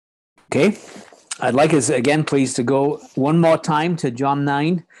Okay, I'd like us again, please, to go one more time to John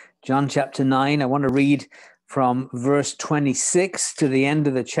 9, John chapter 9. I want to read from verse 26 to the end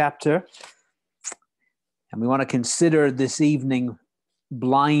of the chapter. And we want to consider this evening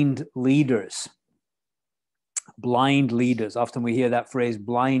blind leaders. Blind leaders. Often we hear that phrase,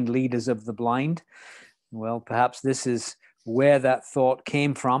 blind leaders of the blind. Well, perhaps this is where that thought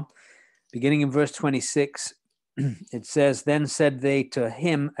came from. Beginning in verse 26, it says, "Then said they to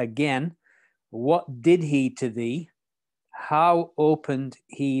him again, What did he to thee? How opened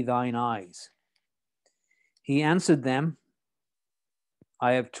he thine eyes? He answered them,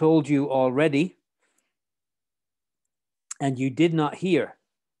 I have told you already, and you did not hear.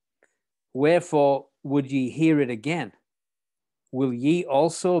 Wherefore would ye hear it again? Will ye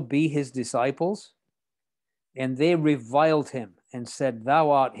also be his disciples? And they reviled him and said,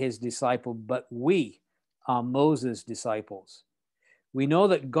 Thou art his disciple, but we are Moses' disciples. We know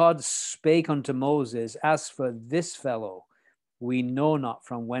that God spake unto Moses, As for this fellow, we know not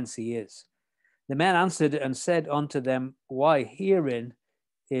from whence he is. The man answered and said unto them, Why, herein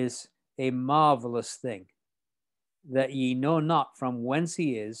is a marvelous thing, that ye know not from whence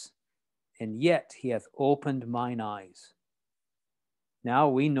he is, and yet he hath opened mine eyes. Now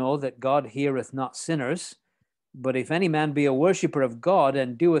we know that God heareth not sinners, but if any man be a worshipper of God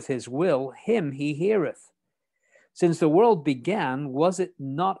and doeth his will, him he heareth. Since the world began, was it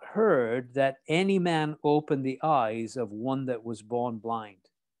not heard that any man opened the eyes of one that was born blind?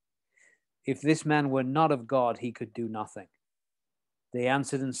 If this man were not of God, he could do nothing. They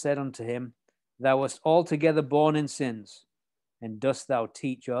answered and said unto him, Thou wast altogether born in sins, and dost thou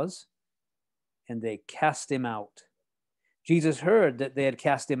teach us? And they cast him out. Jesus heard that they had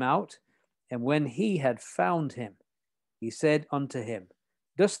cast him out, and when he had found him, he said unto him,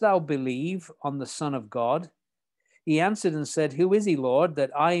 Dost thou believe on the Son of God? He answered and said, Who is he, Lord,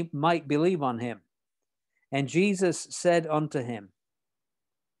 that I might believe on him? And Jesus said unto him,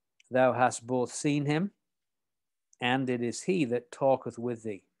 Thou hast both seen him, and it is he that talketh with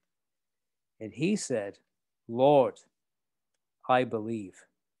thee. And he said, Lord, I believe.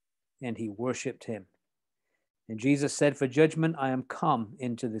 And he worshipped him. And Jesus said, For judgment I am come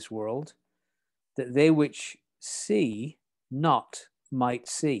into this world, that they which see not might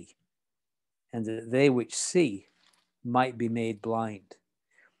see, and that they which see might be made blind.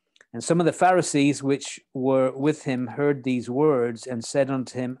 And some of the Pharisees which were with him heard these words and said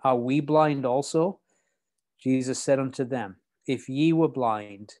unto him, Are we blind also? Jesus said unto them, If ye were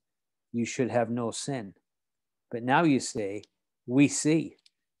blind, you should have no sin. But now you say, We see,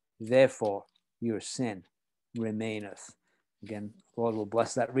 therefore your sin remaineth. Again, the Lord will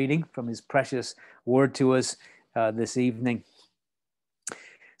bless that reading from his precious word to us this evening.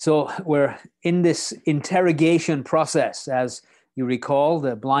 So we're in this interrogation process. As you recall,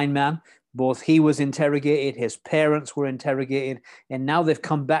 the blind man, both he was interrogated, his parents were interrogated, and now they've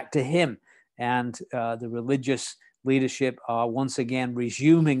come back to him. And the religious leadership are once again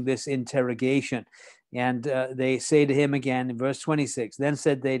resuming this interrogation. And they say to him again in verse 26, Then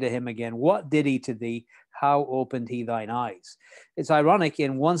said they to him again, What did he to thee? How opened he thine eyes? It's ironic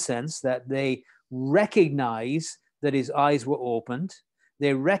in one sense that they recognize that his eyes were opened.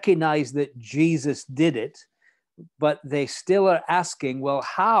 They recognize that Jesus did it, but they still are asking, well,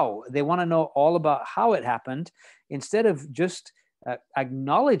 how? They want to know all about how it happened, instead of just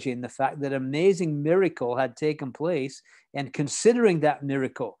acknowledging the fact that an amazing miracle had taken place and considering that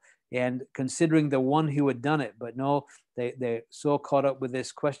miracle and considering the one who had done it. But no, they're so caught up with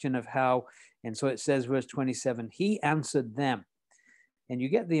this question of how. And so it says, verse 27, He answered them. And you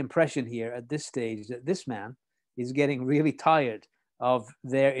get the impression here at this stage that this man is getting really tired of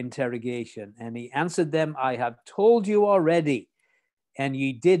their interrogation. And he answered them, I have told you already, and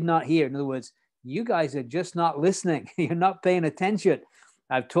ye did not hear. In other words, you guys are just not listening. You're not paying attention.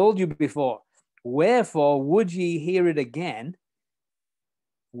 I've told you before. Wherefore would ye hear it again?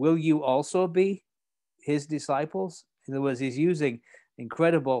 Will you also be his disciples? In other words, he's using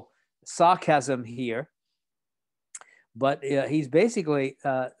incredible sarcasm here. But he's basically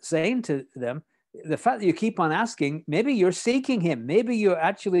saying to them, the fact that you keep on asking, maybe you're seeking him. Maybe you're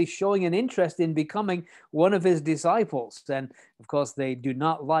actually showing an interest in becoming one of his disciples. And of course, they do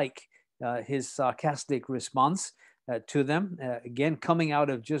not like his sarcastic response to them. Again, coming out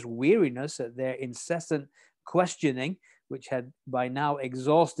of just weariness at their incessant questioning, which had by now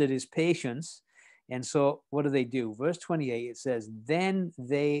exhausted his patience. And so what do? Verse 28, it says, Then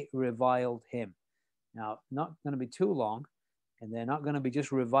they reviled him. Now, not going to be too long, and they're not going to be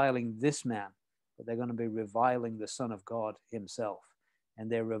just reviling this man, but they're going to be reviling the Son of God himself,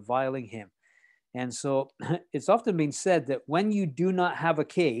 and they're reviling him. And so it's often been said that when you do not have a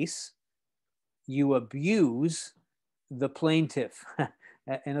case, you abuse the plaintiff.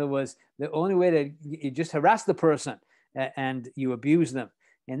 In other words, the only way that you just harass the person and you abuse them.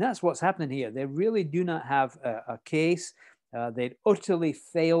 And that's what's happening here. They really do not have a case. They'd utterly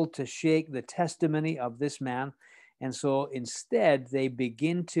failed to shake the testimony of this man. And so instead, they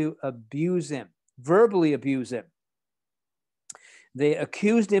begin to abuse him, verbally abuse him. They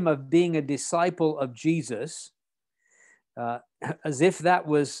accused him of being a disciple of Jesus, as if that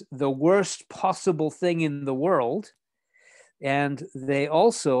was the worst possible thing in the world. And they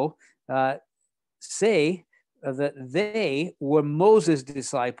also say that they were Moses'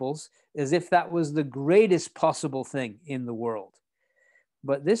 disciples, as if that was the greatest possible thing in the world.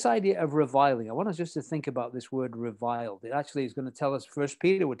 But this idea of reviling, I want us just to think about this word reviled. It actually is going to tell us, First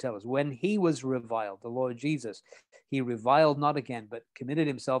Peter would tell us, when he was reviled, the Lord Jesus, he reviled not again, but committed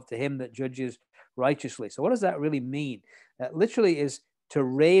himself to him that judges righteously. So what does that really mean? That literally is to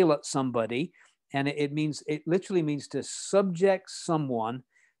rail at somebody, and it literally means to subject someone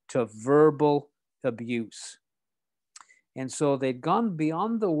to verbal abuse. And so they'd gone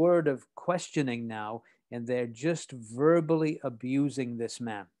beyond the word of questioning now, and they're just verbally abusing this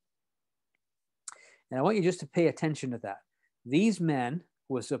man. And I want you just to pay attention to that. These men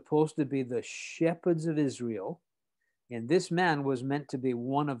were supposed to be the shepherds of Israel, and this man was meant to be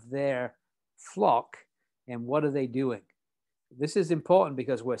one of their flock. And what are they doing? This is important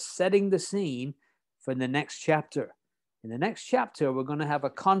because we're setting the scene for the next chapter. In the next chapter, we're going to have a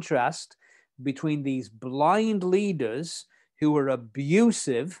contrast between these blind leaders who were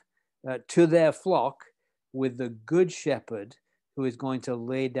abusive to their flock with the good shepherd who is going to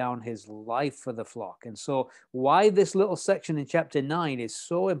lay down his life for the flock. And so why this little section in chapter 9 is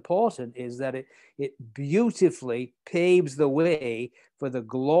so important is that it beautifully paves the way for the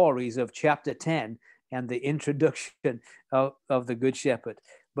glories of chapter 10 and the introduction of the good shepherd.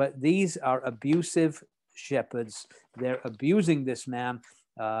 But these are abusive shepherds. They're abusing this man,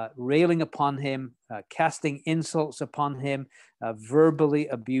 railing upon him, casting insults upon him, verbally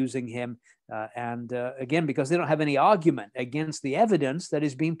abusing him. And again, because they don't have any argument against the evidence that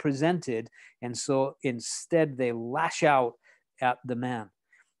is being presented. And so instead, they lash out at the man.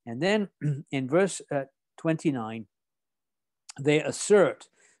 And then in verse 29, they assert,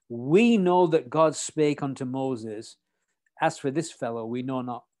 we know that God spake unto Moses. As for this fellow, we know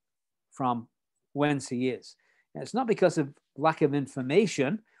not from whence he is. And it's not because of lack of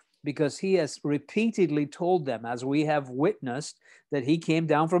information, because he has repeatedly told them, as we have witnessed, that he came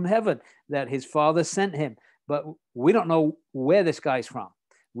down from heaven, that his father sent him. But we don't know where this guy's from.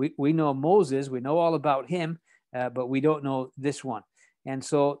 We know Moses, we know all about him, but we don't know this one. And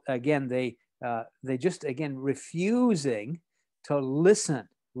so again, they just, again, refusing to listen,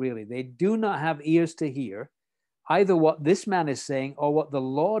 really. They do not have ears to hear either what this man is saying or what the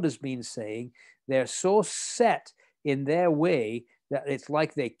Lord has been saying. They're so set in their way that it's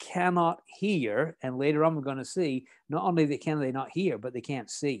like they cannot hear. And later on, we're going to see, not only can they not hear, but they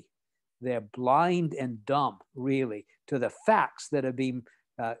can't see. They're blind and dumb, really, to the facts that are being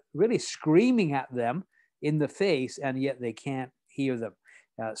really screaming at them in the face, and yet they can't hear them.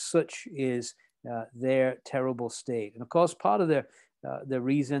 Such is their terrible state. And of course, part of the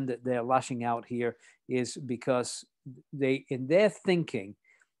reason that they're lashing out here is because they, in their thinking,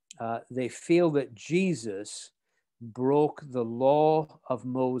 they feel that Jesus broke the law of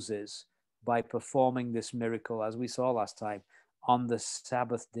Moses by performing this miracle, as we saw last time, on the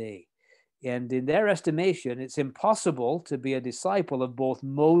Sabbath day. And in their estimation, it's impossible to be a disciple of both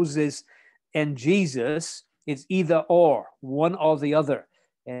Moses and Jesus. It's either or, one or the other.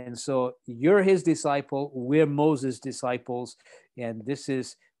 And so you're his disciple, we're Moses' disciples, and this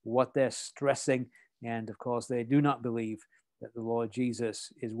is what they're stressing. And of course, they do not believe that the Lord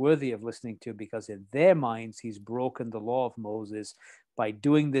Jesus is worthy of listening to, because in their minds, he's broken the law of Moses by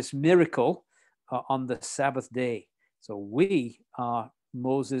doing this miracle on the Sabbath day. So we are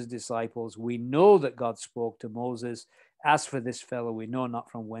Moses' disciples. We know that God spoke to Moses. As for this fellow, we know not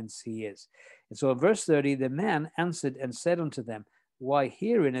from whence he is. And so in verse 30, the man answered and said unto them, why,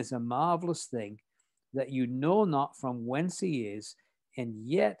 herein is a marvelous thing, that you know not from whence he is, and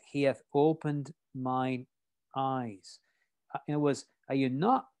yet he hath opened mine eyes. In other words, are you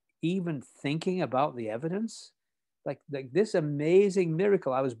not even thinking about the evidence? Like this amazing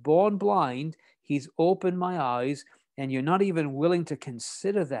miracle. I was born blind. He's opened my eyes, and you're not even willing to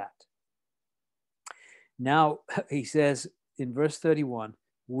consider that. Now, he says in verse 31,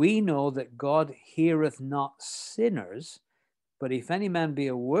 we know that God heareth not sinners, but if any man be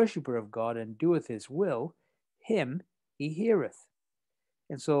a worshipper of God and doeth his will, him he heareth.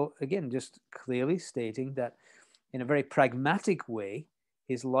 And so, again, just clearly stating that in a very pragmatic way,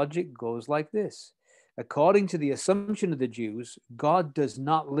 his logic goes like this. According to the assumption of the Jews, God does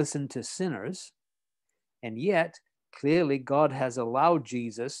not listen to sinners, and yet clearly God has allowed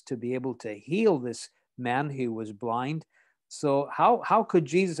Jesus to be able to heal this man who was blind. So how could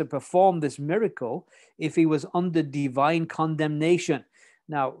Jesus have performed this miracle if he was under divine condemnation?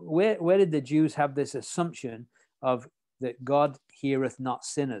 Now, where did the Jews have this assumption of that God heareth not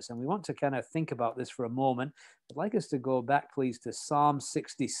sinners? And we want to kind of think about this for a moment. I'd like us to go back, please, to Psalm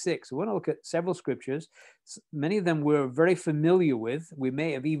 66. We want to look at several scriptures. Many of them we're very familiar with. We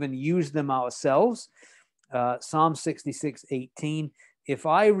may have even used them ourselves. Psalm 66:18. If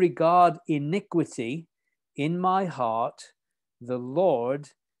I regard iniquity in my heart, the Lord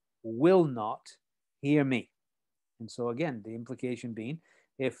will not hear me. And so again, the implication being,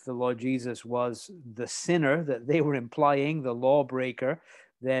 if the Lord Jesus was the sinner that they were implying, the lawbreaker,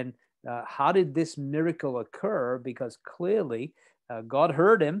 then how did this miracle occur? Because clearly God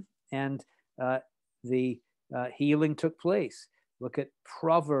heard him and the healing took place. Look at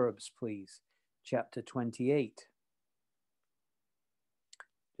Proverbs, please, chapter 28.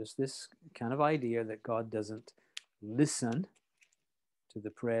 Just this kind of idea that God doesn't listen to the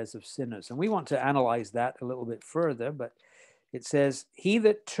prayers of sinners. And we want to analyze that a little bit further, but it says, he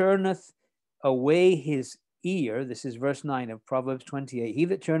that turneth away his ear, this is verse 9 of Proverbs 28, he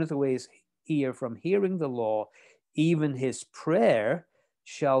that turneth away his ear from hearing the law, even his prayer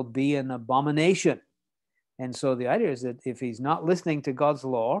shall be an abomination. And so the idea is that if he's not listening to God's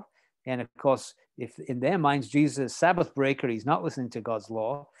law, and of course, if in their minds Jesus is a Sabbath breaker, he's not listening to God's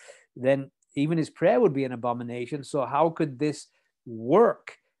law, then even his prayer would be an abomination. So how could this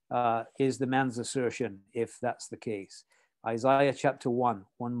work, is the man's assertion, if that's the case. Isaiah chapter 1,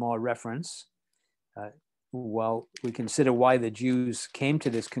 one more reference. While we consider why the Jews came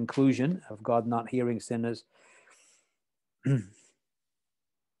to this conclusion of God not hearing sinners.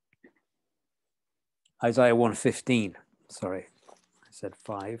 Isaiah 1:15, sorry, I said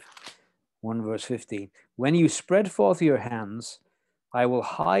 5, 1 verse 15. When you spread forth your hands, I will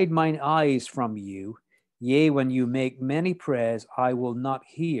hide mine eyes from you. Yea, when you make many prayers, I will not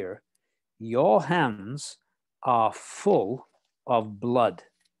hear. Your hands are full of blood.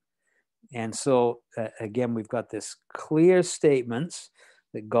 And so, again, we've got this clear statements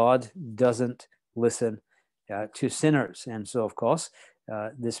that God doesn't listen to sinners. And so, of course,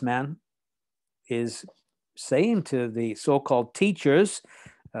 this man is saying to the so-called teachers,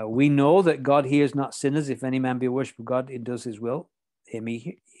 we know that God hears not sinners. If any man be a worshiper of God, he does his will, him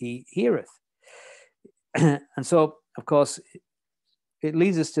he heareth. And so, of course, it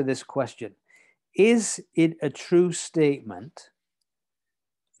leads us to this question. Is it a true statement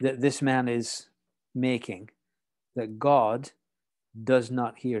that this man is making, that God does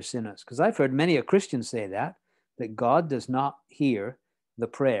not hear sinners? Because I've heard many a Christian say that God does not hear the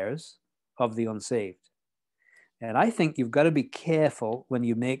prayers of the unsaved. And I think you've got to be careful when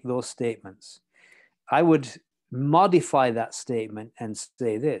you make those statements. I would modify that statement and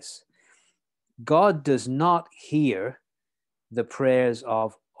say this: God does not hear the prayers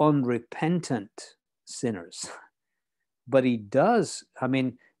of unrepentant sinners, but he does. I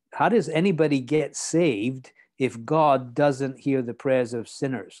mean, how does anybody get saved if God doesn't hear the prayers of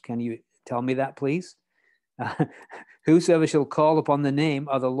sinners? Can you tell me that, please? Whosoever shall call upon the name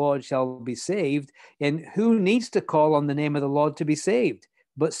of the Lord shall be saved. And who needs to call on the name of the Lord to be saved?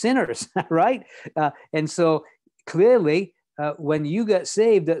 But sinners, right? And so clearly, when you get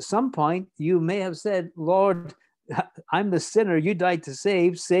saved, at some point, you may have said, Lord, I'm the sinner you died to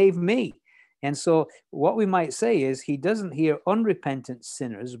save me. And so what we might say is he doesn't hear unrepentant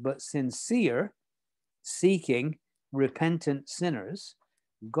sinners, but sincere, seeking, repentant sinners.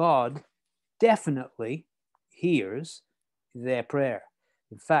 God definitely hears their prayer.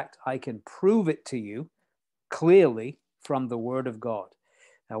 In fact, I can prove it to you clearly from the Word of God.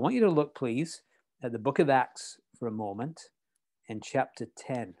 Now, I want you to look, please, at the book of Acts for a moment and chapter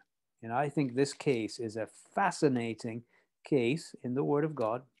 10. And I think this case is a fascinating case in the Word of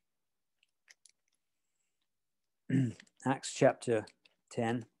God. Acts chapter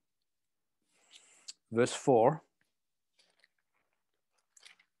 10, verse 4,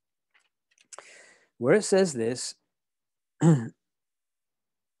 where it says this, and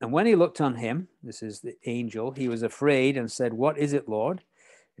when he looked on him, this is the angel, he was afraid and said, what is it, Lord?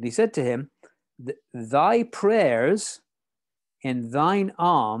 And he said to him, thy prayers and thine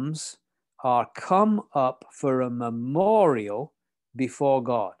alms are come up for a memorial before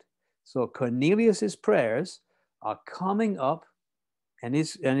God. So Cornelius's prayers are coming up, and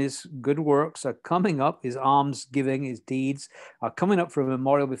his good works are coming up, his alms giving, his deeds are coming up for a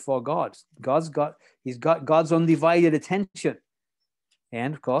memorial before God. He's got God's undivided attention.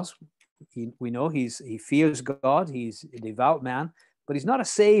 And of course, we know he fears God. He's a devout man, but he's not a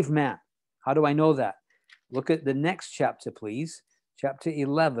saved man. How do I know that? Look at the next chapter, please. Chapter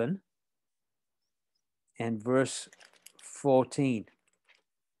 11 and verse 14.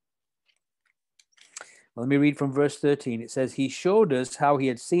 Well, let me read from verse 13. It says, he showed us how he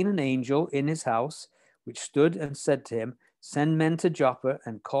had seen an angel in his house, which stood and said to him, send men to Joppa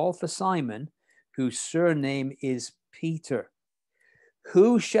and call for Simon, whose surname is Peter,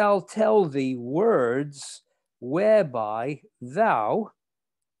 who shall tell thee words whereby thou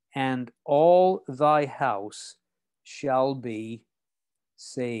and all thy house shall be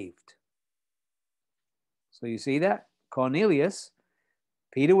saved. So you see that? Cornelius,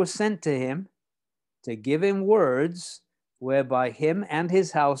 Peter was sent to him to give him words whereby him and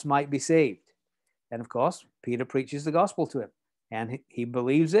his house might be saved. And of course, Peter preaches the gospel to him, and he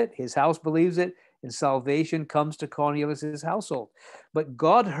believes it, his house believes it, and salvation comes to Cornelius's household. But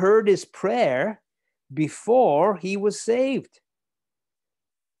God heard his prayer before he was saved.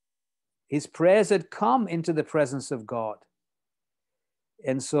 His prayers had come into the presence of God.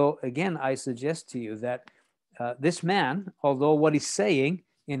 And so, again, I suggest to you that this man, although what he's saying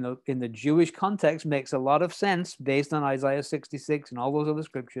in the Jewish context makes a lot of sense based on Isaiah 66 and all those other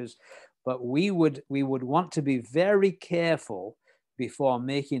scriptures, but we would want to be very careful before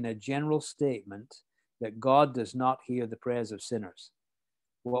making a general statement that God does not hear the prayers of sinners.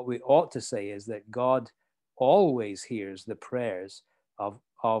 What we ought to say is that God always hears the prayers of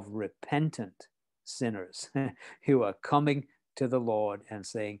repentant sinners who are coming to the Lord and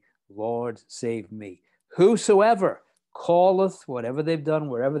saying, Lord, save me. Whosoever calleth, whatever they've done,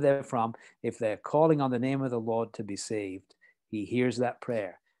 wherever they're from, if they're calling on the name of the Lord to be saved, he hears that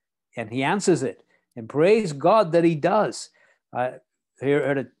prayer and he answers it. And praise God that he does. I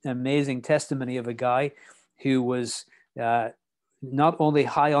heard an amazing testimony of a guy who was not only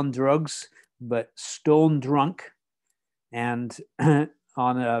high on drugs, but stone drunk. And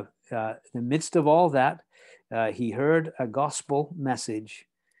on the midst of all that, he heard a gospel message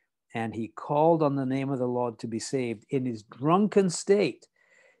and he called on the name of the Lord to be saved in his drunken state.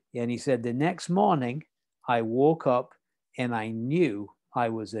 And he said, the next morning I woke up and I knew I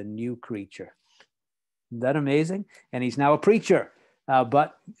was a new creature. Isn't that amazing? And he's now a preacher.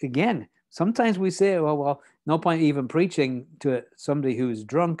 But again, sometimes we say, well, no point even preaching to somebody who's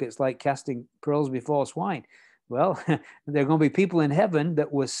drunk. It's like casting pearls before swine. Well, there are going to be people in heaven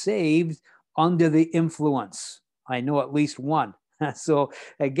that were saved under the influence. I know at least one. So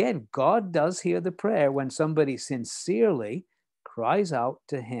again, God does hear the prayer when somebody sincerely cries out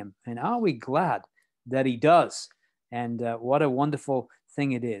to him. And are we glad that he does? And what a wonderful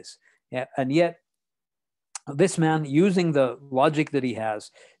thing it is. And yet, this man, using the logic that he has,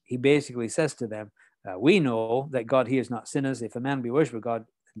 he basically says to them, we know that God hears not sinners. If a man be worshipped of God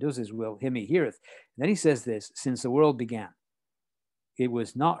and does his will, him he heareth. And then he says this, since the world began, it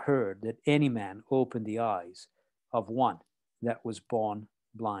was not heard that any man opened the eyes of one that was born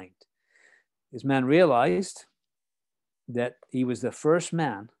blind. This man realized that he was the first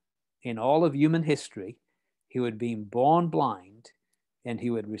man in all of human history who had been born blind and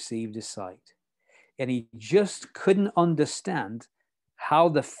who had received his sight. And he just couldn't understand how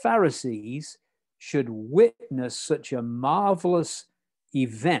the Pharisees should witness such a marvelous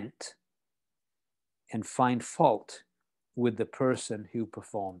event and find fault with the person who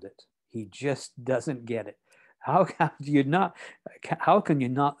performed it. He just doesn't get it. How can you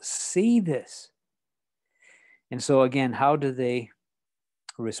not see this? And so again, how do they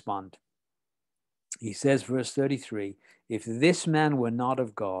respond? He says, verse 33, if this man were not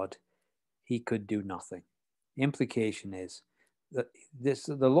of God, he could do nothing. Implication is that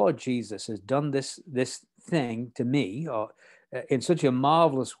the Lord Jesus has done this thing to me in such a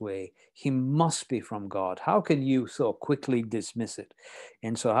marvelous way. He must be from God. How can you so quickly dismiss it?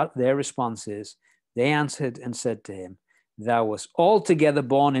 And so their response is, they answered and said to him, thou wast altogether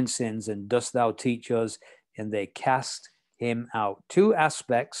born in sins, and dost thou teach us? And they cast him out. Two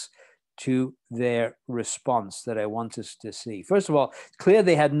aspects to their response that I want us to see. First of all, it's clear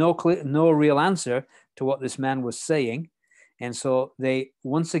they had no real answer to what this man was saying. And so they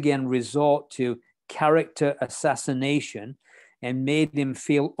once again resort to character assassination and made him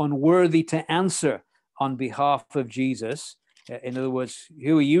feel unworthy to answer on behalf of Jesus. In other words,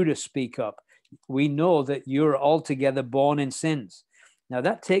 who are you to speak up? We know that you're altogether born in sins. Now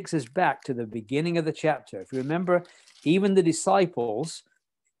that takes us back to the beginning of the chapter. If you remember, even the disciples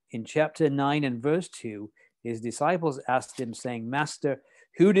in chapter 9 and verse 2, his disciples asked him, saying, Master,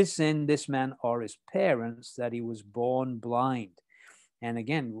 who did sin, this man or his parents, that he was born blind? And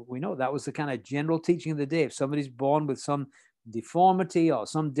again, we know that was the kind of general teaching of the day. If somebody's born with some deformity or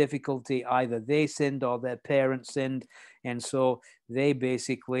some difficulty. Either they sinned or their parents sinned. And so they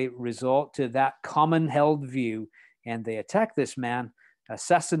basically resort to that common held view, and they attack this man,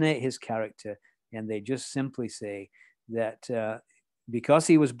 assassinate his character, and they just simply say that because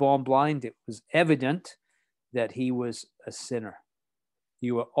he was born blind, it was evident that he was a sinner.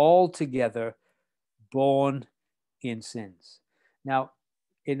 You were altogether born in sins. Now,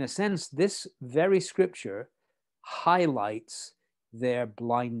 in a sense, this very scripture highlights their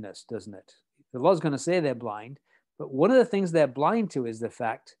blindness, doesn't it? The Lord's going to say they're blind, but one of the things they're blind to is the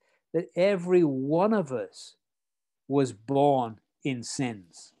fact that every one of us was born in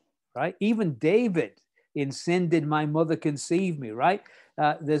sins, right? Even David, in sin did my mother conceive me, right?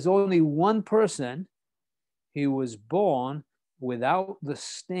 There's only one person who was born without the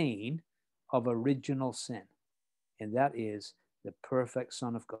stain of original sin, and that is the perfect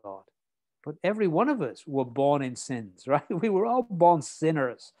Son of God. But every one of us were born in sins, right? We were all born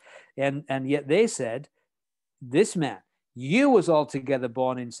sinners. And yet they said, this man, you was altogether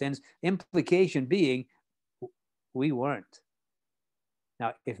born in sins, implication being we weren't.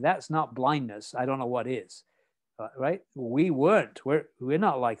 Now, if that's not blindness, I don't know what is, right? We weren't. We're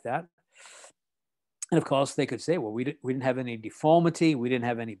not like that. And of course, they could say, well, we didn't have any deformity, we didn't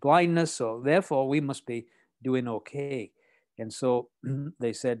have any blindness, so therefore we must be doing okay. And so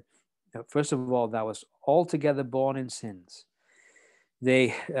they said, first of all, thou wast altogether born in sins.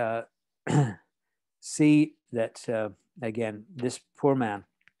 They see that, again, this poor man,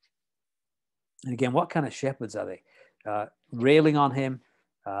 and again, what kind of shepherds are they? Railing on him,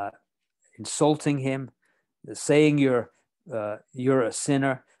 insulting him, saying you're a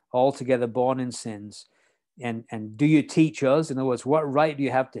sinner, altogether born in sins. And do you teach us? In other words, what right do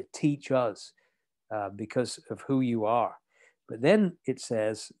you have to teach us because of who you are? But then it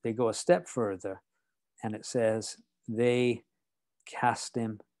says, they go a step further, and it says, they cast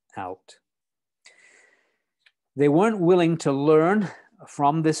him out. They weren't willing to learn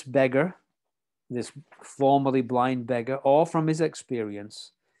from this beggar, this formerly blind beggar, or from his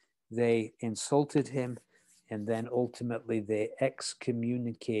experience. They insulted him, and then ultimately they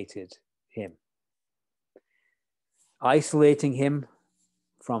excommunicated him, isolating him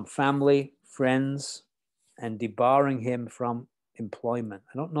from family, friends, and debarring him from employment.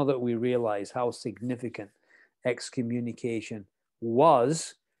 I don't know that we realize how significant excommunication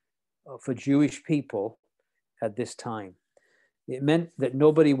was for Jewish people at this time. It meant that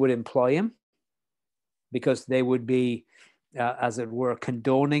nobody would employ him because they would be, as it were,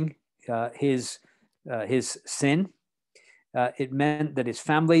 condoning his sin. It meant that his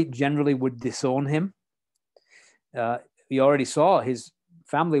family generally would disown him. We already saw his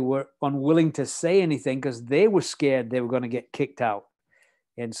family were unwilling to say anything because they were scared they were going to get kicked out.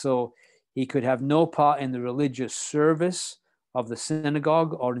 And so he could have no part in the religious service of the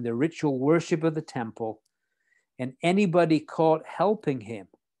synagogue or in the ritual worship of the temple. And anybody caught helping him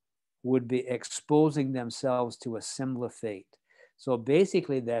would be exposing themselves to a similar fate. So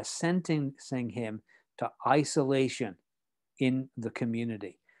basically, they're sentencing him to isolation in the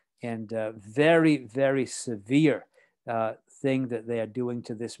community, and very, very severe thing that they are doing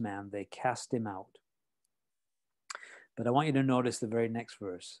to this man. They cast him out. But I want you to notice the very next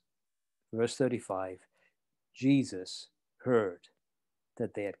verse, verse 35. Jesus heard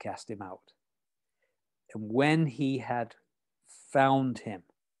that they had cast him out. And when he had found him,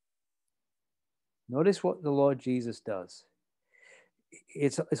 notice what the Lord Jesus does.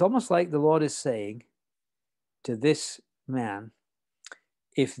 It's almost like the Lord is saying to this man,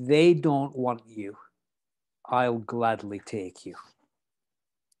 if they don't want you, I'll gladly take you.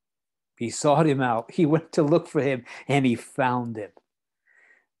 He sought him out. He went to look for him, and he found him.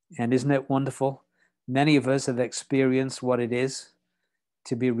 And isn't it wonderful? Many of us have experienced what it is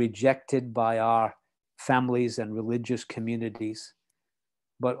to be rejected by our families and religious communities.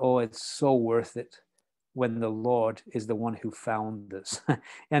 But oh, it's so worth it when the Lord is the one who found us.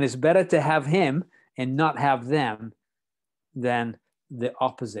 And it's better to have him and not have them than the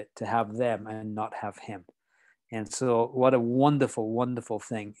opposite, to have them and not have him. And so what a wonderful, wonderful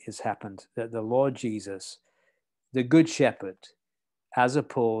thing has happened, that the Lord Jesus, the Good Shepherd, as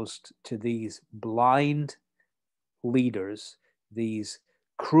opposed to these blind leaders, these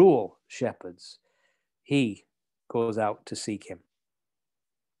cruel shepherds, he goes out to seek him.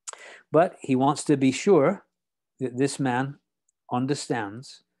 But he wants to be sure that this man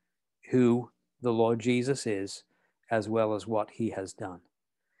understands who the Lord Jesus is, as well as what he has done.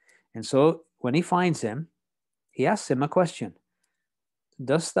 And so when he finds him, he asks him a question.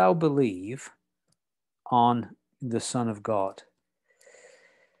 Dost thou believe on the Son of God?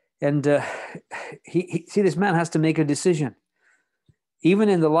 And see, this man has to make a decision. even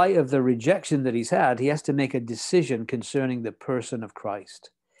in the light of the rejection that he's had, he has to make a decision concerning the person of Christ.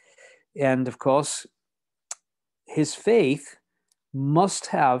 And of course, his faith must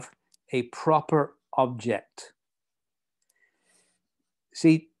have a proper object.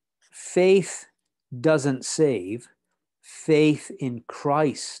 See, faith doesn't save. Faith in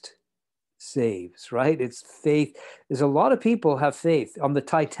Christ saves, right? It's faith. There's a lot of people have faith. On the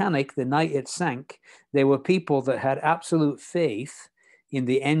Titanic, the night it sank, there were people that had absolute faith in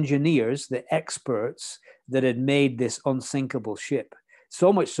the engineers, the experts that had made this unsinkable ship.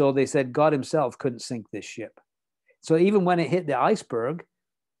 So much so they said God himself couldn't sink this ship. So even when it hit the iceberg,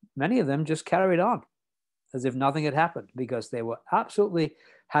 many of them just carried on as if nothing had happened, because they were absolutely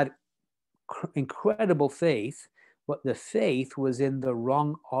had incredible faith, but the faith was in the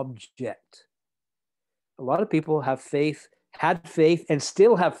wrong object. A lot of people have faith, had faith, and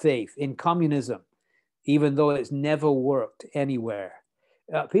still have faith in communism, even though it's never worked anywhere.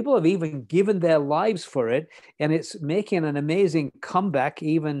 People have even given their lives for it, and it's making an amazing comeback,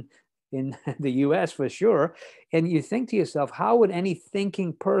 even in the US for sure. And you think to yourself, how would any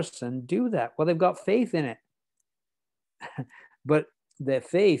thinking person do that? Well, they've got faith in it. But their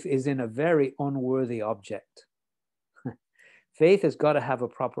faith is in a very unworthy object. Faith has got to have a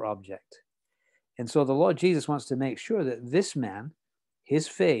proper object. And so the Lord Jesus wants to make sure that this man, his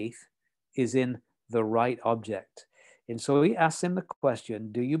faith, is in the right object. And so he asks him the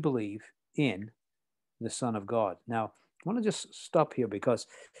question, do you believe in the Son of God? Now, I want to just stop here because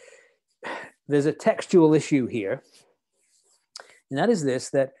there's a textual issue here. And that is this,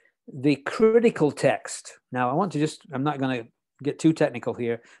 that the critical text, now I want to just, I'm not going to get too technical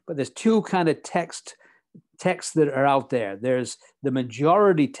here, but there's two kind of texts that are out there. There's the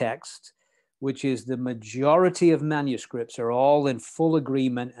majority text, which is the majority of manuscripts are all in full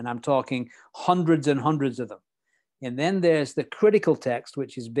agreement, and I'm talking hundreds and hundreds of them. And then there's the critical text,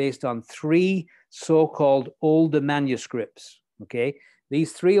 which is based on three so-called older manuscripts, okay?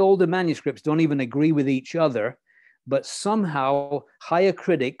 These three older manuscripts don't even agree with each other, but somehow higher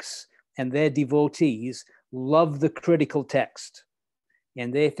critics and their devotees love the critical text,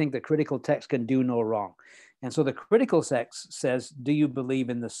 and they think the critical text can do no wrong. And so the critical text says, do you believe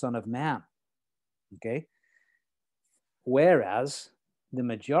in the Son of Man? Okay. Whereas the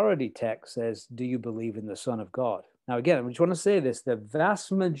majority text says, do you believe in the Son of God? Now, again, I just want to say this, the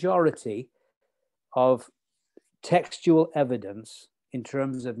vast majority of textual evidence in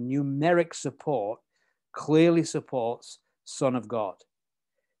terms of numeric support clearly supports Son of God.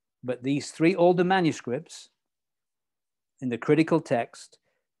 But these three older manuscripts in the critical text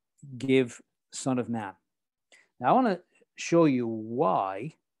give Son of Man. Now, I want to show you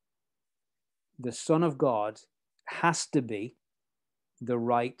why the Son of God has to be the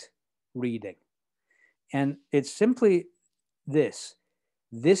right reading. And it's simply this.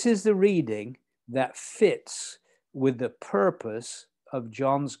 This is the reading that fits with the purpose of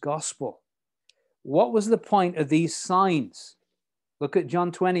John's gospel. What was the point of these signs? Look at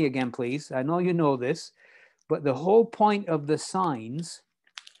John 20 again, please. I know you know this, but the whole point of the signs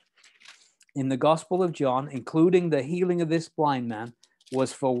in the Gospel of John, including the healing of this blind man,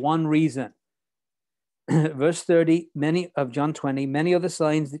 was for one reason. Verse 30, many of John 20, many other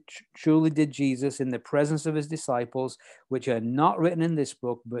signs that truly did Jesus in the presence of his disciples, which are not written in this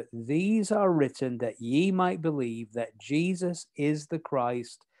book, but these are written that ye might believe that Jesus is the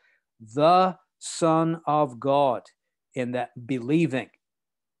Christ, the Son of God, in that believing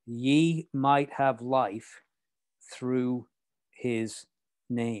ye might have life through his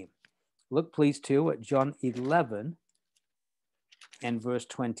name. Look, please, too, at John 11 and verse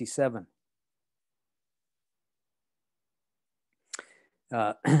 27.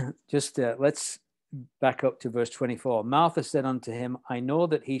 Let's back up to verse 24. Martha said unto him, I know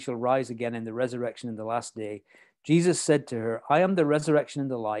that he shall rise again in the resurrection in the last day. Jesus said to her, I am the resurrection and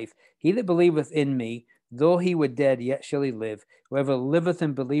the life. He that believeth in me, though he were dead, yet shall he live. Whoever liveth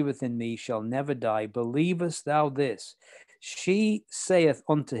and believeth in me shall never die. Believest thou this? She saith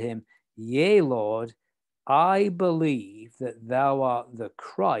unto him, Yea, Lord, I believe that thou art the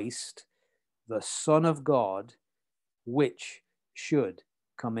Christ, the Son of God, which should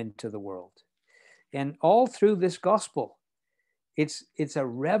come into the world. And all through this gospel, it's a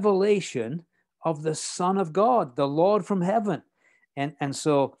revelation of the Son of God, the Lord from heaven. And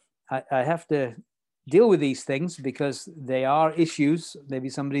so I have to deal with these things because they are issues. Maybe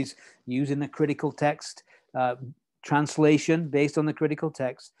somebody's using a critical text translation based on the critical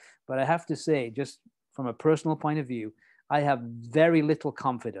text. But I have to say, just from a personal point of view, I have very little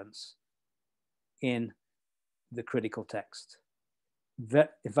confidence in the critical text.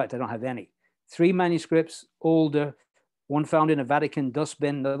 In fact, I don't have any. Three manuscripts, older, one found in a Vatican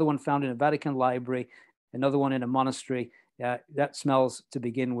dustbin, another one found in a Vatican library, another one in a monastery. That smells to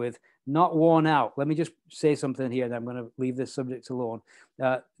begin with. Not worn out. Let me just say something here, and I'm going to leave this subject alone.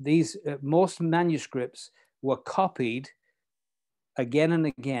 Most manuscripts were copied again and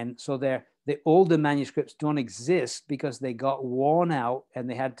again, so the older manuscripts don't exist because they got worn out and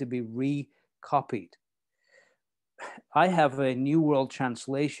they had to be recopied. I have a New World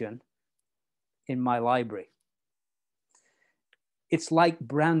Translation in my library. It's like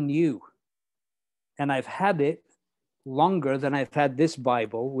brand new, and I've had it longer than I've had this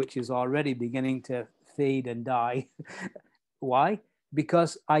Bible, which is already beginning to fade and die. Why?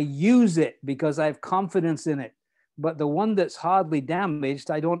 Because I use it, because I have confidence in it. But the one that's hardly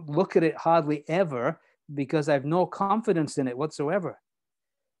damaged, I don't look at it hardly ever because I have no confidence in it whatsoever.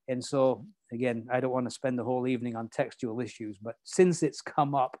 And so, again, I don't want to spend the whole evening on textual issues, but since it's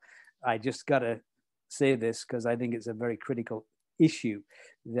come up, I just got to say this because I think it's a very critical issue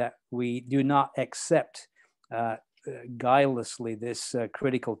that we do not accept guilelessly this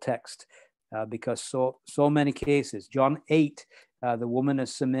critical text because so many cases. John 8, the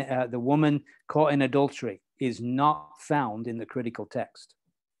woman caught in adultery is not found in the critical text.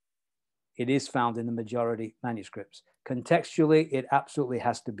 It is found in the majority manuscripts. Contextually, it absolutely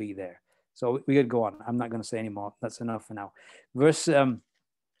has to be there. So we could go on. I'm not going to say any more. That's enough for now. Verse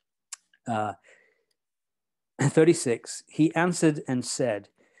 36, he answered and said,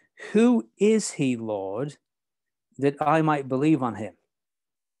 "Who is he, Lord, that I might believe on him?"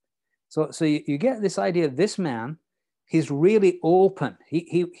 So you get this idea of this man, he's really open.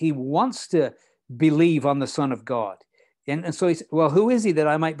 He wants to believe on the Son of God. And so he said, well, who is he that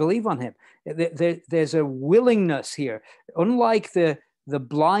I might believe on him? There's a willingness here. Unlike the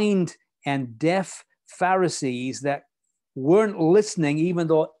blind and deaf Pharisees that weren't listening, even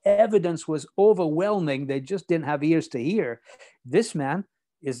though evidence was overwhelming, they just didn't have ears to hear. This man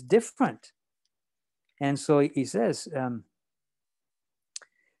is different. And so he says,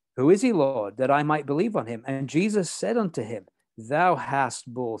 who is he, Lord, that I might believe on him? And Jesus said unto him, thou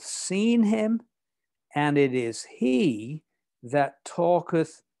hast both seen him, and it is he that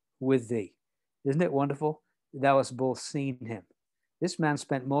talketh with thee. Isn't it wonderful? Thou hast both seen him. This man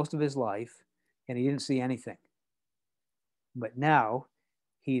spent most of his life and he didn't see anything. But now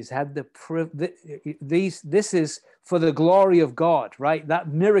he's had this is for the glory of God, right? That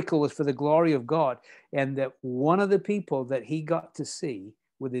miracle is for the glory of God. And that one of the people that he got to see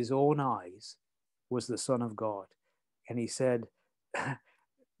with his own eyes was the Son of God. And he said,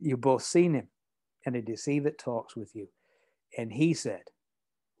 you both seen him, and it is he that talks with you. And he said,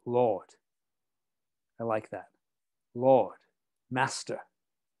 Lord. I like that. Lord, Master,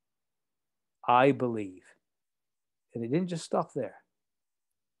 I believe. And it didn't just stop there.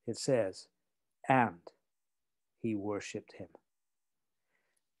 It says, and he worshiped him.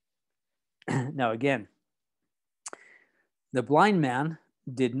 Now again, the blind man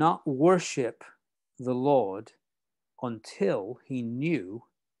did not worship the Lord until he knew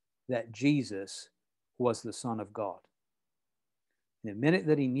that Jesus was the Son of God. The minute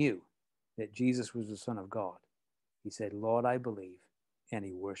that he knew that Jesus was the Son of God, he said, Lord, I believe, and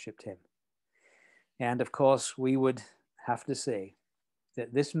he worshiped him. And of course, we would have to say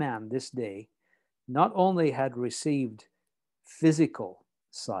that this man, this day, not only had received physical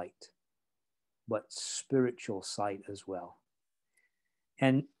sight, but spiritual sight as well.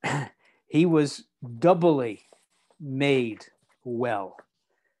 And he was doubly made well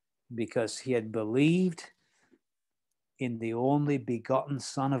because he had believed in the only begotten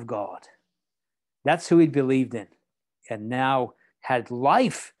Son of God. That's who he'd believed in, and now had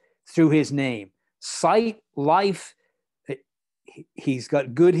life through his name. Sight, life. He's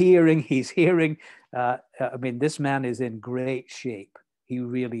got good hearing. He's hearing. This man is in great shape. He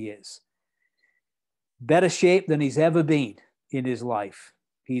really is. Better shape than he's ever been in his life.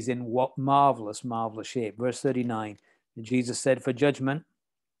 He's in what marvelous, marvelous shape. Verse 39, Jesus said, for judgment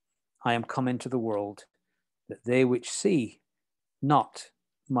I am come into the world, that they which see not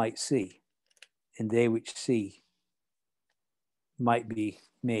might see, and they which see might be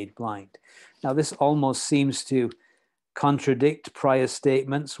made blind. Now, this almost seems to contradict prior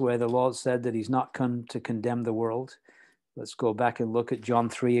statements where the Lord said that he's not come to condemn the world. Let's go back and look at John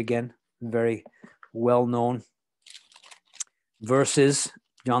 3 again, very well-known verses.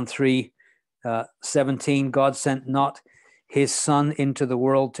 John 3, 17, God sent not his Son into the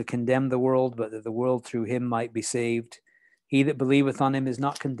world to condemn the world, but that the world through him might be saved. He that believeth on him is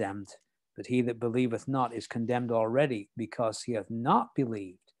not condemned, but he that believeth not is condemned already, because he hath not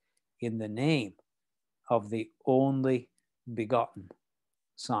believed in the name of the only begotten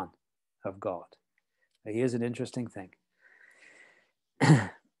Son of God. Now, here's an interesting thing.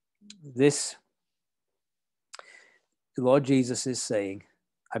 this, the Lord Jesus is saying,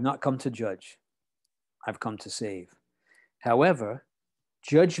 I've not come to judge, I've come to save. However,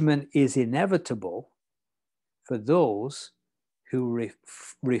 judgment is inevitable for those who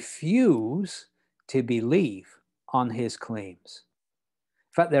refuse to believe on his claims.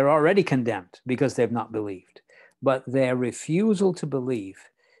 In fact, they're already condemned because they've not believed. But their refusal to believe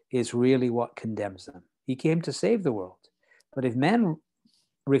is really what condemns them. He came to save the world. But if men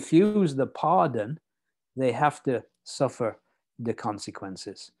refuse the pardon, they have to suffer the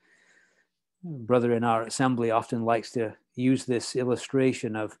consequences. A brother in our assembly often likes to use this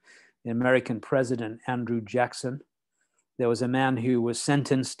illustration of the American president, Andrew Jackson. There was a man who was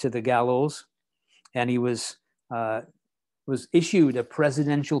sentenced to the gallows, and he was issued a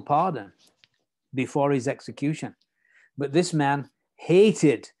presidential pardon before his execution. But this man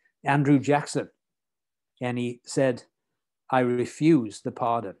hated Andrew Jackson, and he said, I refuse the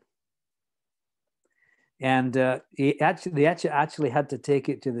pardon. And they actually had to take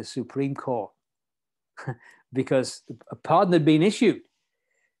it to the Supreme Court because a pardon had been issued.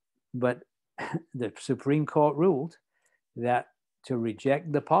 But the Supreme Court ruled that to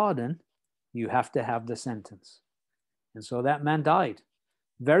reject the pardon, you have to have the sentence. And so that man died,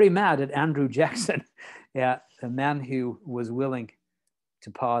 very mad at Andrew Jackson, the man who was willing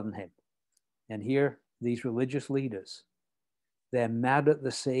to pardon him. And here, these religious leaders, they're mad at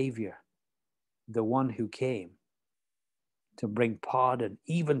the Savior, the one who came to bring pardon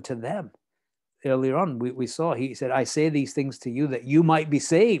even to them. Earlier on, we saw, he said, I say these things to you that you might be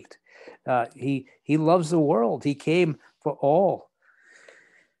saved. He loves the world. He came for all.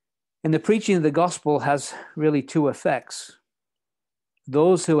 And the preaching of the gospel has really two effects.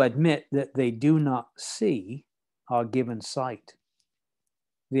 Those who admit that they do not see are given sight.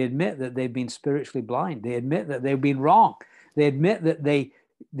 They admit that they've been spiritually blind. They admit that they've been wrong. They admit that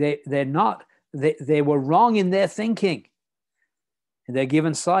they were wrong in their thinking. And they're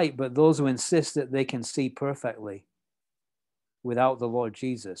given sight, but those who insist that they can see perfectly without the Lord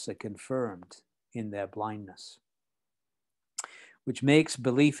Jesus are confirmed in their blindness, which makes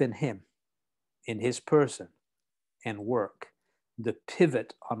belief in him, in his person and work, the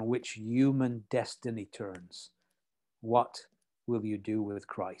pivot on which human destiny turns. What will you do with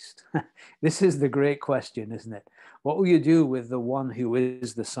Christ? This is the great question, isn't it? What will you do with the one who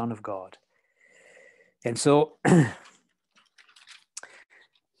is the Son of God? And so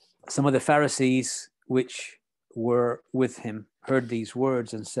some of the Pharisees which were with him heard these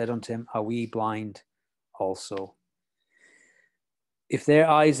words and said unto him, are we blind also? If their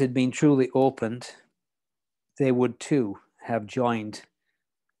eyes had been truly opened, they would too have joined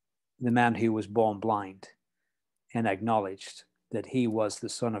the man who was born blind and acknowledged that he was the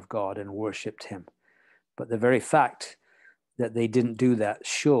Son of God and worshipped him. But the very fact that they didn't do that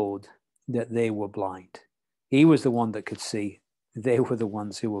showed that they were blind. He was the one that could see. They were the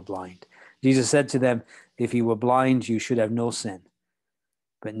ones who were blind. Jesus said to them, if you were blind, you should have no sin.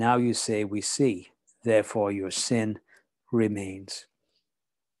 But now you say, we see, therefore your sin remains.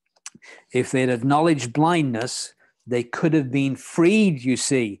 If they'd acknowledged blindness, they could have been freed, you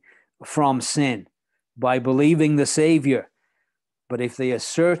see, from sin by believing the Savior. But if they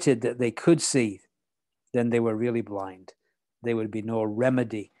asserted that they could see, then they were really blind. There would be no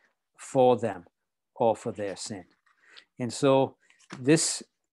remedy for them or for their sin. And so this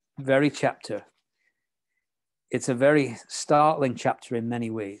very chapter, it's a very startling chapter in many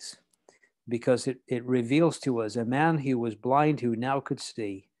ways, because it reveals to us a man who was blind who now could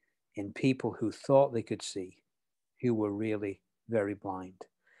see, in people who thought they could see, who were really very blind.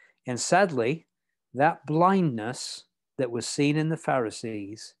 And sadly, that blindness that was seen in the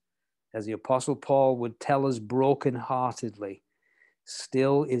Pharisees, as the Apostle Paul would tell us brokenheartedly,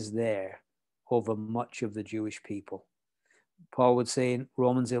 still is there over much of the Jewish people. Paul would say in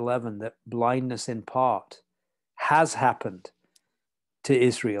Romans 11 that blindness in part has happened to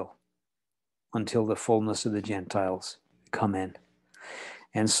Israel until the fullness of the Gentiles come in.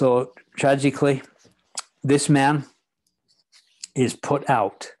 And so tragically, this man is put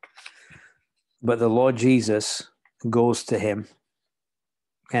out, but the Lord Jesus goes to him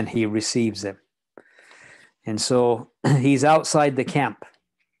and he receives him. And so he's outside the camp,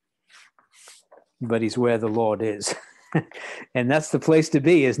 but he's where the Lord is. And that's the place to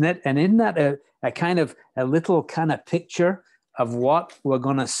be, isn't it? And isn't that a little kind of picture of what we're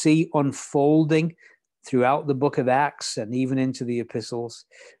going to see unfolding throughout the book of Acts and even into the epistles,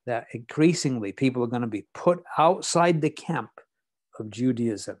 that increasingly people are going to be put outside the camp of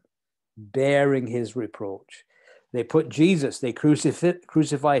Judaism, bearing his reproach. They put Jesus, they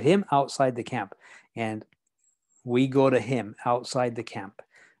crucified him outside the camp. And we go to him outside the camp,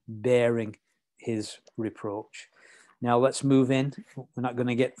 bearing his reproach. Now let's move in. We're not going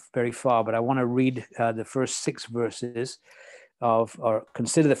to get very far, but I want to read the first 6 verses of, or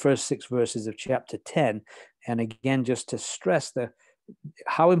consider the first 6 verses of chapter 10. And again, just to stress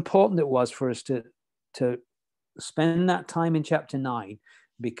how important it was for us to spend that time in chapter 9,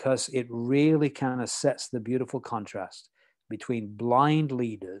 because it really kind of sets the beautiful contrast between blind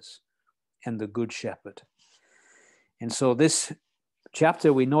leaders and the good shepherd. And so this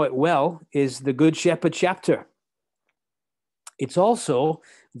chapter, we know it well, is the Good Shepherd chapter. It's also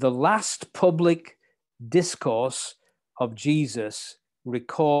the last public discourse of Jesus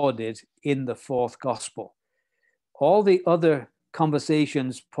recorded in the 4th gospel. All the other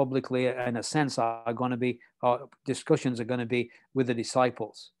conversations publicly, in a sense, are going to be, discussions are going to be with the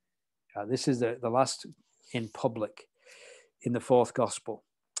disciples. This is the last in public in the 4th gospel.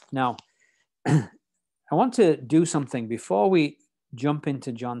 Now, I want to do something before we jump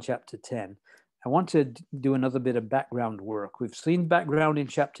into John chapter 10. I want to do another bit of background work. We've seen background in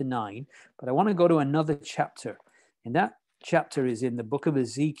chapter 9, but I want to go to another chapter. And that chapter is in the book of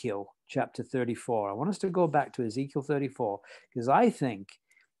Ezekiel, chapter 34. I want us to go back to Ezekiel 34, because I think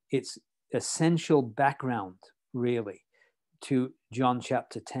it's essential background, really, to John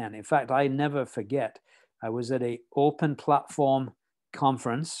chapter 10. In fact, I never forget, I was at an open platform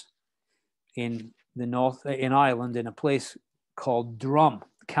conference in Ireland, in a place called Drum,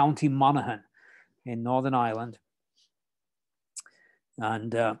 County Monaghan, in Northern Ireland.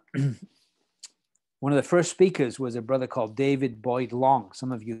 And one of the first speakers was a brother called David Boyd Long.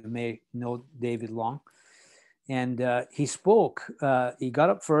 Some of you may know David Long. And he spoke. He got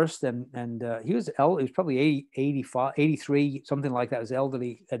up first, and he was probably 85, 83, something like that. He was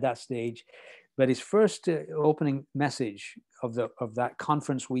elderly at that stage. But his first opening message of that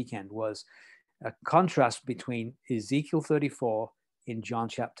conference weekend was a contrast between Ezekiel 34 and John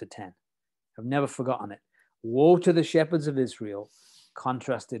chapter 10. I've never forgotten it. Woe to the shepherds of Israel,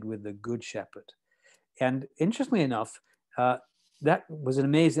 contrasted with the good shepherd. And interestingly enough, that was an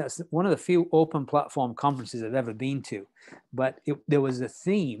amazing, that's one of the few open platform conferences I've ever been to. But there was a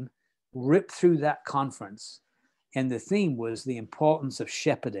theme ripped through that conference. And the theme was the importance of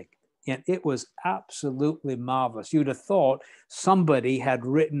shepherding. And it was absolutely marvelous. You'd have thought somebody had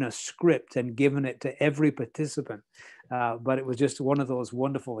written a script and given it to every participant. But it was just one of those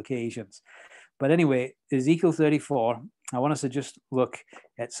wonderful occasions. But anyway, Ezekiel 34, I want us to just look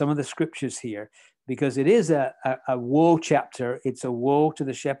at some of the scriptures here, because it is a woe chapter. It's a woe to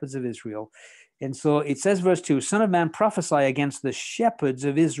the shepherds of Israel. And so it says, verse 2, Son of man, prophesy against the shepherds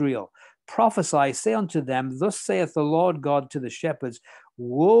of Israel. Prophesy, say unto them, thus saith the Lord God to the shepherds,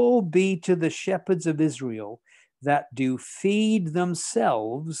 woe be to the shepherds of Israel that do feed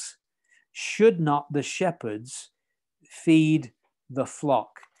themselves. Should not the shepherds feed the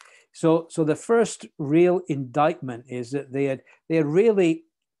flock? So the first real indictment is that they had really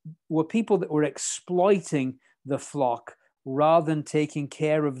were people that were exploiting the flock rather than taking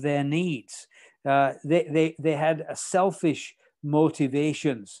care of their needs. They had a selfish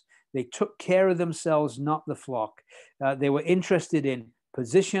motivations. They took care of themselves, not the flock. They were interested in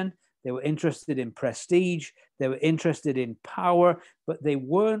position. They were interested in prestige. They were interested in power, but they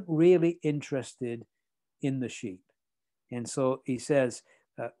weren't really interested in the sheep. And so he says,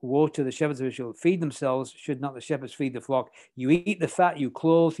 woe to the shepherds of Israel, feed themselves, should not the shepherds feed the flock? You eat the fat, you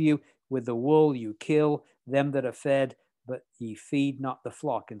clothe you with the wool, you kill them that are fed, but ye feed not the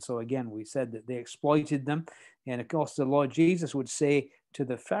flock. And so again, we said that they exploited them. And of course, the Lord Jesus would say to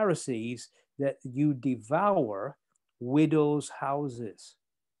the Pharisees that you devour widows' houses,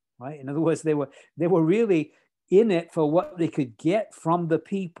 right? In other words, they were really in it for what they could get from the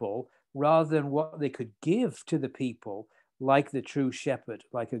people rather than what they could give to the people, like the true shepherd,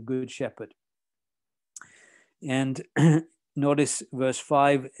 like a good shepherd. And notice verse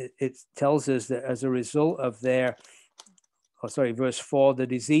 5, it tells us that as a result of verse 4, the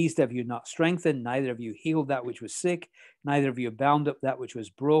diseased have you not strengthened, neither have you healed that which was sick, neither have you bound up that which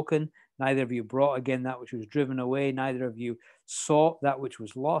was broken, neither have you brought again that which was driven away, neither have you sought that which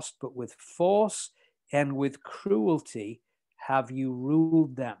was lost, but with force and with cruelty have you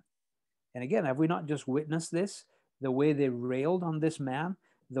ruled them. And again, have we not just witnessed this? The way they railed on this man,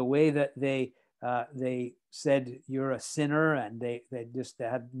 the way that they said you're a sinner, and they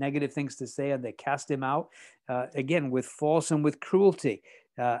had negative things to say, and they cast him out. Again, with force and with cruelty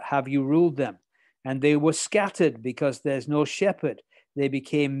have you ruled them. And they were scattered because there's no shepherd. They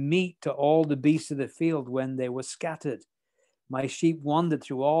became meat to all the beasts of the field when they were scattered. My sheep wandered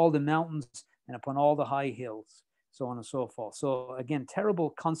through all the mountains and upon all the high hills, so on and so forth. So again, terrible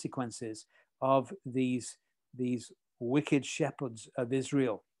consequences of these these wicked shepherds of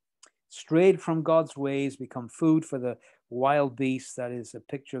Israel, strayed from God's ways, become food for the wild beasts. That is a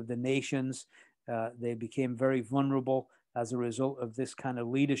picture of the nations. They became very vulnerable as a result of this kind of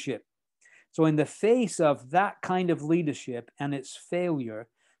leadership. So in the face of that kind of leadership and its failure,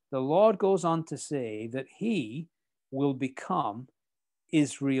 the Lord goes on to say that he will become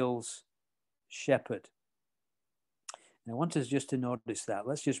Israel's shepherd. And I want us just to notice that.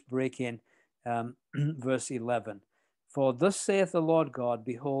 Let's just break in verse 11. For thus saith the Lord God,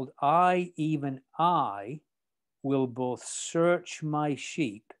 behold, I, even I, will both search my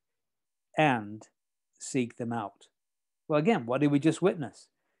sheep and seek them out. Well, again, what did we just witness?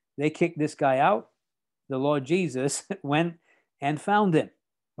 They kicked this guy out. The Lord Jesus went and found him,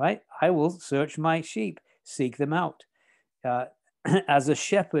 right? I will search my sheep, seek them out. As a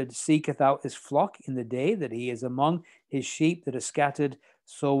shepherd seeketh out his flock in the day that he is among his sheep that are scattered,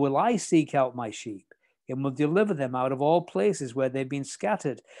 so will I seek out my sheep and will deliver them out of all places where they've been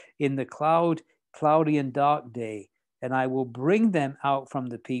scattered in the cloudy and dark day. And I will bring them out from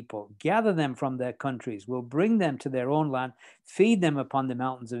the people, gather them from their countries, will bring them to their own land, feed them upon the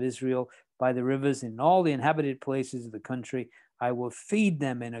mountains of Israel, by the rivers, in all the inhabited places of the country. I will feed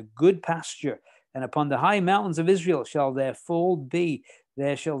them in a good pasture, and upon the high mountains of Israel shall their fold be.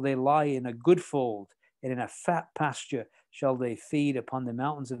 There shall they lie in a good fold, and in a fat pasture shall they feed upon the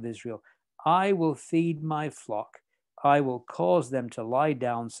mountains of Israel. I will feed my flock. I will cause them to lie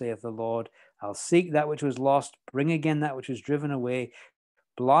down, saith the Lord. I'll seek that which was lost, bring again that which was driven away,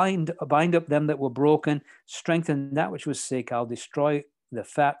 bind up them that were broken, strengthen that which was sick. I'll destroy the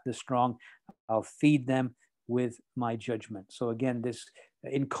fat, the strong. I'll feed them with my judgment. So again, this,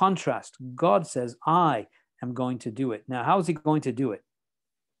 in contrast, God says, I am going to do it. Now, how is he going to do it?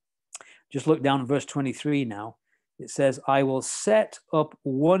 Just look down at verse 23 now. It says, I will set up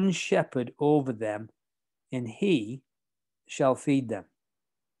one shepherd over them, and he shall feed them.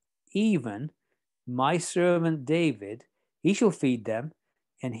 Even my servant David, he shall feed them,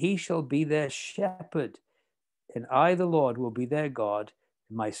 and he shall be their shepherd. And I, the Lord, will be their God,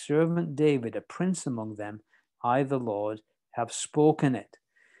 and my servant David, a prince among them. I, the Lord, have spoken it.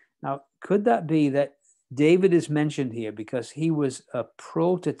 Now, could that be that David is mentioned here because he was a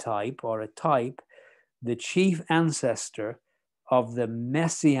prototype or a type, the chief ancestor of the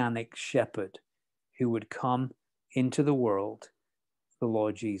messianic shepherd who would come into the world, the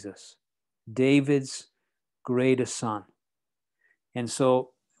Lord Jesus, David's greatest son. And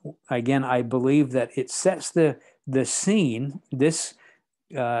so, again, I believe that it sets the scene, this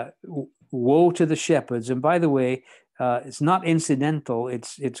woe to the shepherds. And by the way, it's not incidental,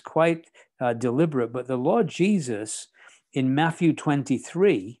 it's quite deliberate, but the Lord Jesus in Matthew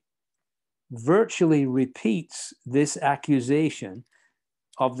 23 virtually repeats this accusation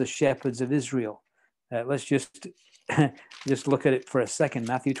of the shepherds of Israel. Let's just look at it for a second.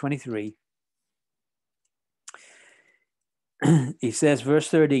 Matthew 23. He says, verse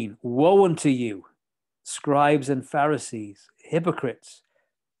 13, woe unto you, scribes and Pharisees, hypocrites.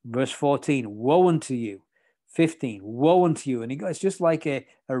 Verse 14, woe unto you. 15, woe unto you. And it's just like a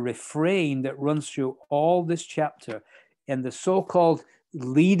refrain that runs through all this chapter. And the so-called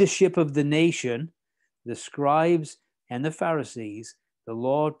leadership of the nation, the scribes and the Pharisees, the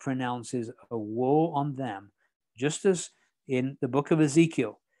Lord pronounces a woe on them, just as in the book of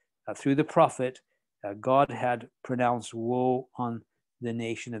Ezekiel, through the prophet, God had pronounced woe on the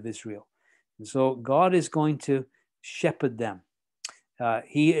nation of Israel. And so God is going to shepherd them.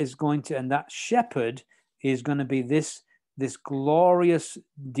 He is going to, and that shepherd is going to be this glorious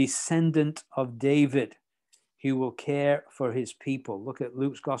descendant of David who will care for his people. Look at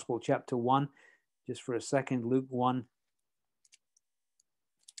Luke's Gospel, chapter 1, just for a second, Luke 1.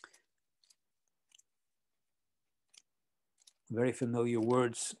 Very familiar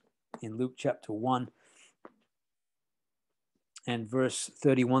words in Luke chapter 1 and verse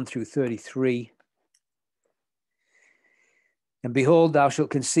 31 through 33. And behold, thou shalt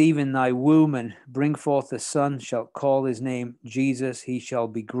conceive in thy womb and bring forth a son, shalt call his name Jesus. He shall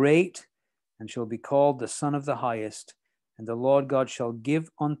be great and shall be called the Son of the Highest. And the Lord God shall give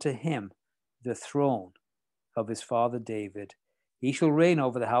unto him the throne of his father David. He shall reign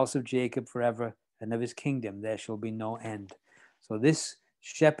over the house of Jacob forever, and of his kingdom there shall be no end. So this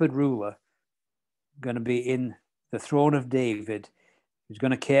shepherd ruler going to be in the throne of David, who's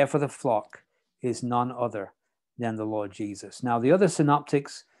going to care for the flock, is none other than the Lord Jesus. Now, the other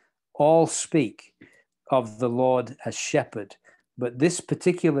synoptics all speak of the Lord as shepherd, but this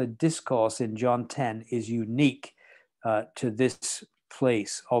particular discourse in John 10 is unique to this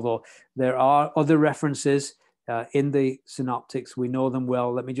place, although there are other references in the synoptics. We know them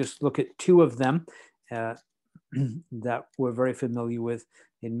well. Let me just look at two of them. that we're very familiar with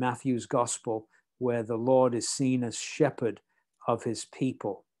in Matthew's gospel, where the Lord is seen as shepherd of his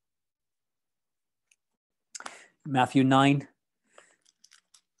people. Matthew 9,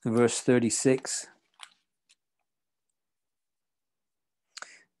 verse 36.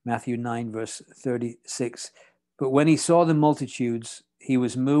 Matthew 9, verse 36. But when he saw the multitudes, he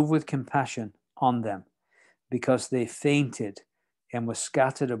was moved with compassion on them, because they fainted and were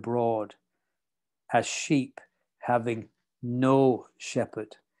scattered abroad as sheep having no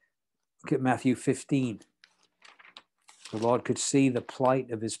shepherd. Look at Matthew 15. The Lord could see the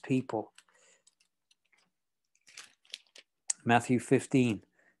plight of his people. Matthew 15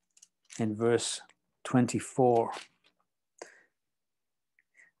 and verse 24.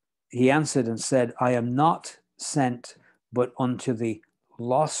 He answered and said, I am not sent but unto the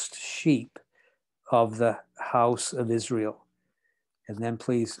lost sheep of the house of Israel. And then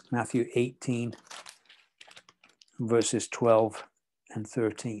please, Matthew 18, verses 12 and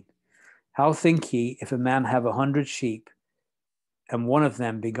 13. How think ye, if a man have 100 sheep, and one of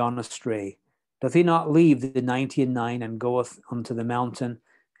them be gone astray, doth he not leave the 99 and goeth unto the mountain,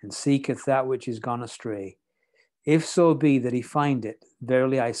 and seeketh that which is gone astray? If so be that he find it,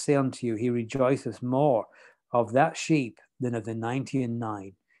 verily I say unto you, he rejoiceth more of that sheep than of the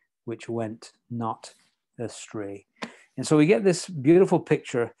 99 which went not astray. And so we get this beautiful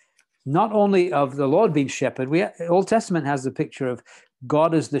picture, not only of the Lord being shepherd. Old Testament has the picture of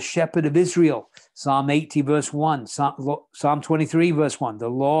God as the shepherd of Israel. Psalm 80, verse 1. Psalm 23, verse 1. The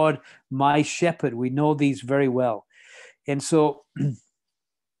Lord, my shepherd. We know these very well. And so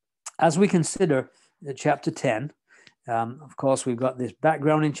as we consider chapter 10, of course, we've got this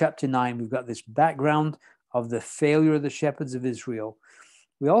background in chapter 9. We've got this background of the failure of the shepherds of Israel.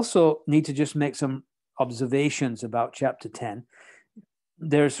 We also need to just make some observations about chapter 10.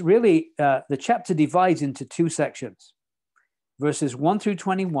 There's really, the chapter divides into two sections. Verses 1 through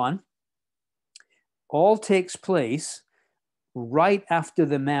 21 all takes place right after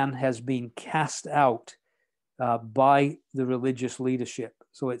the man has been cast out by the religious leadership.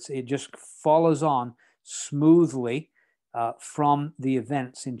 So it just follows on smoothly from the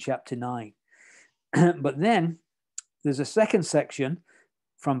events in chapter 9. But then there's a second section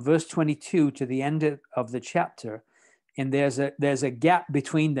from verse 22 to the end of the chapter, and there's a gap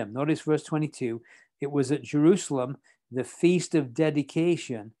between them. Notice verse 22. It was at Jerusalem, the feast of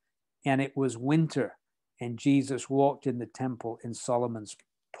dedication, and it was winter, and Jesus walked in the temple in Solomon's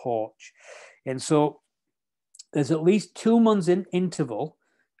porch. And so there's at least 2 months in interval,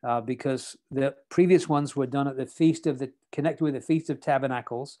 because the previous ones were done at the connected with the Feast of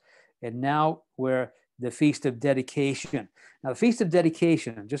Tabernacles, and now we're the Feast of Dedication. Now, the Feast of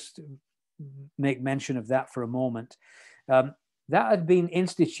Dedication, just to make mention of that for a moment, that had been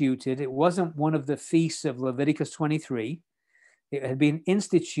instituted. It wasn't one of the feasts of Leviticus 23. It had been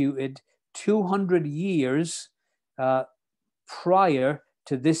instituted 200 years prior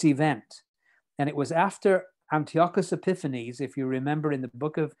to this event. And it was after Antiochus Epiphanes. If you remember in the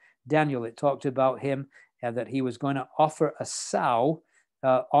book of Daniel, it talked about him that he was going to offer a sow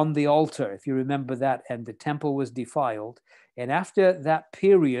on the altar, if you remember that, and the temple was defiled. And after that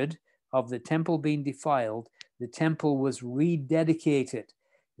period of the temple being defiled, the temple was rededicated.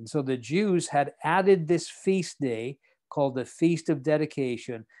 And so the Jews had added this feast day called the Feast of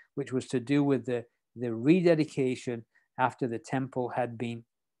Dedication, which was to do with the rededication after the temple had been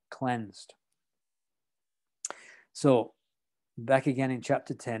cleansed. So back again in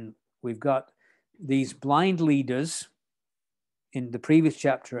chapter 10, we've got these blind leaders in the previous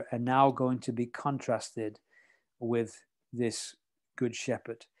chapter are now going to be contrasted with this good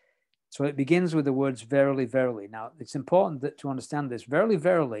shepherd. So it begins with the words, verily, verily. Now, it's important to understand this. Verily,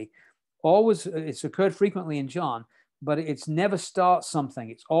 verily, it's occurred frequently in John, but it's never starts something.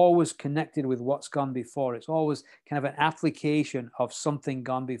 It's always connected with what's gone before. It's always kind of an application of something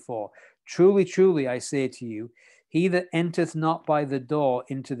gone before. Truly, truly, I say to you, he that entereth not by the door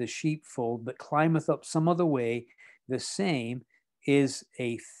into the sheepfold, but climbeth up some other way, the same is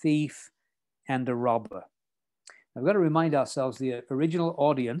a thief and a robber. I've got to remind ourselves the original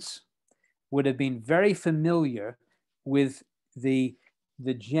audience would have been very familiar with the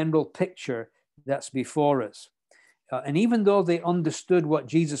general picture that's before us. And even though they understood what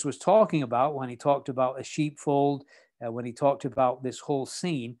Jesus was talking about when he talked about a sheepfold, when he talked about this whole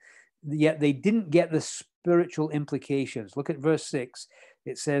scene, yet they didn't get the spiritual implications. Look at verse 6.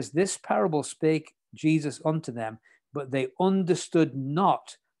 It says, this parable spake Jesus unto them, but they understood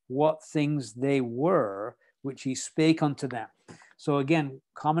not what things they were, which he spake unto them. So again,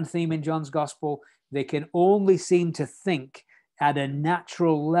 common theme in John's gospel, they can only seem to think at a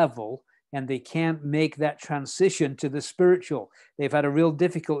natural level and they can't make that transition to the spiritual. They've had a real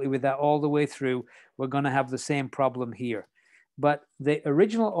difficulty with that all the way through. We're going to have the same problem here. But the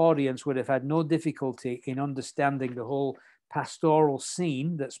original audience would have had no difficulty in understanding the whole pastoral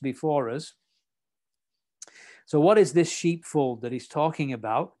scene that's before us. So what is this sheepfold that he's talking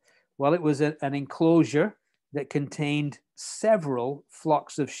about? Well, it was an enclosure that contained several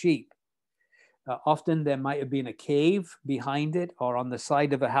flocks of sheep. Often there might have been a cave behind it or on the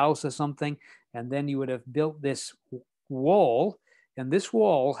side of a house or something. And then you would have built this wall. And this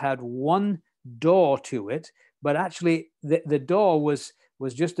wall had one door to it. But actually, the door was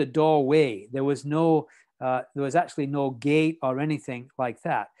just a doorway. There was actually no gate or anything like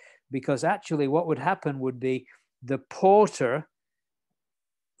that. Because actually what would happen would be the porter,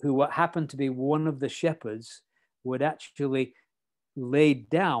 who happened to be one of the shepherds, would actually lay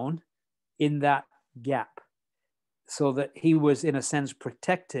down in that gap so that he was, in a sense,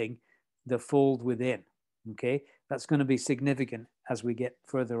 protecting the fold within. Okay, that's going to be significant as we get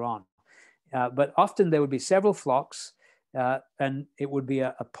further on. But often there would be several flocks, and it would be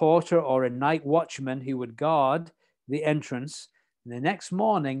a porter or a night watchman who would guard the entrance. And the next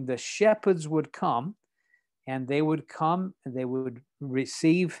morning, the shepherds would come, and they would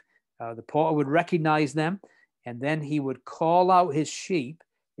receive, the porter would recognize them, and then he would call out his sheep,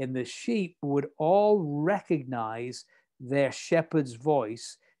 and the sheep would all recognize their shepherd's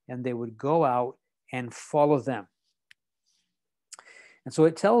voice, and they would go out and follow them. And so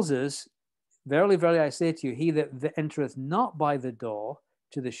it tells us, verily, verily, I say to you, he that entereth not by the door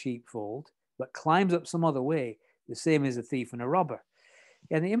to the sheepfold, but climbs up some other way, the same is a thief and a robber.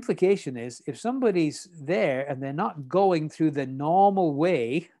 And the implication is, if somebody's there and they're not going through the normal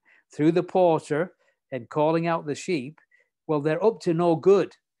way, through the porter and calling out the sheep, well, they're up to no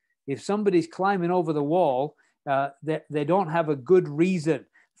good. If somebody's climbing over the wall, they don't have a good reason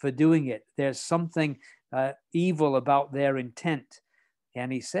for doing it. There's something evil about their intent.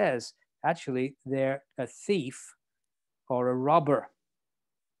 And he says, actually, they're a thief or a robber.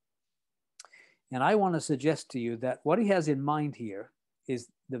 And I want to suggest to you that what he has in mind here is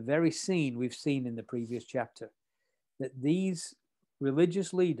the very scene we've seen in the previous chapter, that these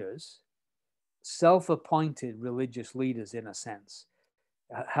religious leaders, self-appointed religious leaders in a sense,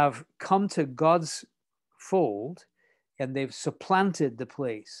 have come to God's fold, and they've supplanted the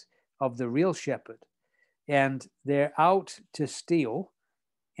place of the real shepherd, and they're out to steal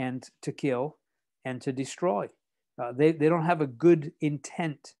and to kill and to destroy. They don't have a good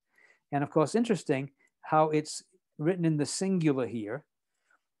intent. And of course, interesting how it's written in the singular here.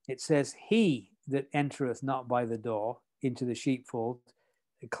 It says, he that entereth not by the door into the sheepfold,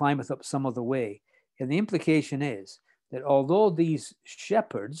 climbeth up some other way. And the implication is that although these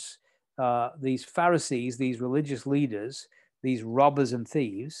shepherds, these Pharisees, these religious leaders, these robbers and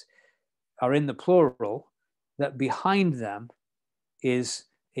thieves are in the plural, that behind them is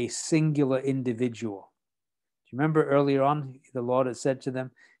a singular individual. Do you remember earlier on, the Lord had said to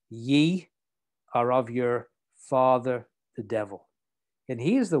them, ye are of your father, the devil. And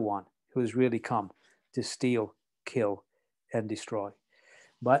he is the one who has really come to steal, kill, and destroy.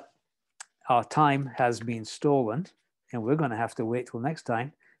 But our time has been stolen, and we're going to have to wait till next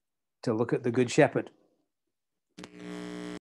time to look at the Good Shepherd.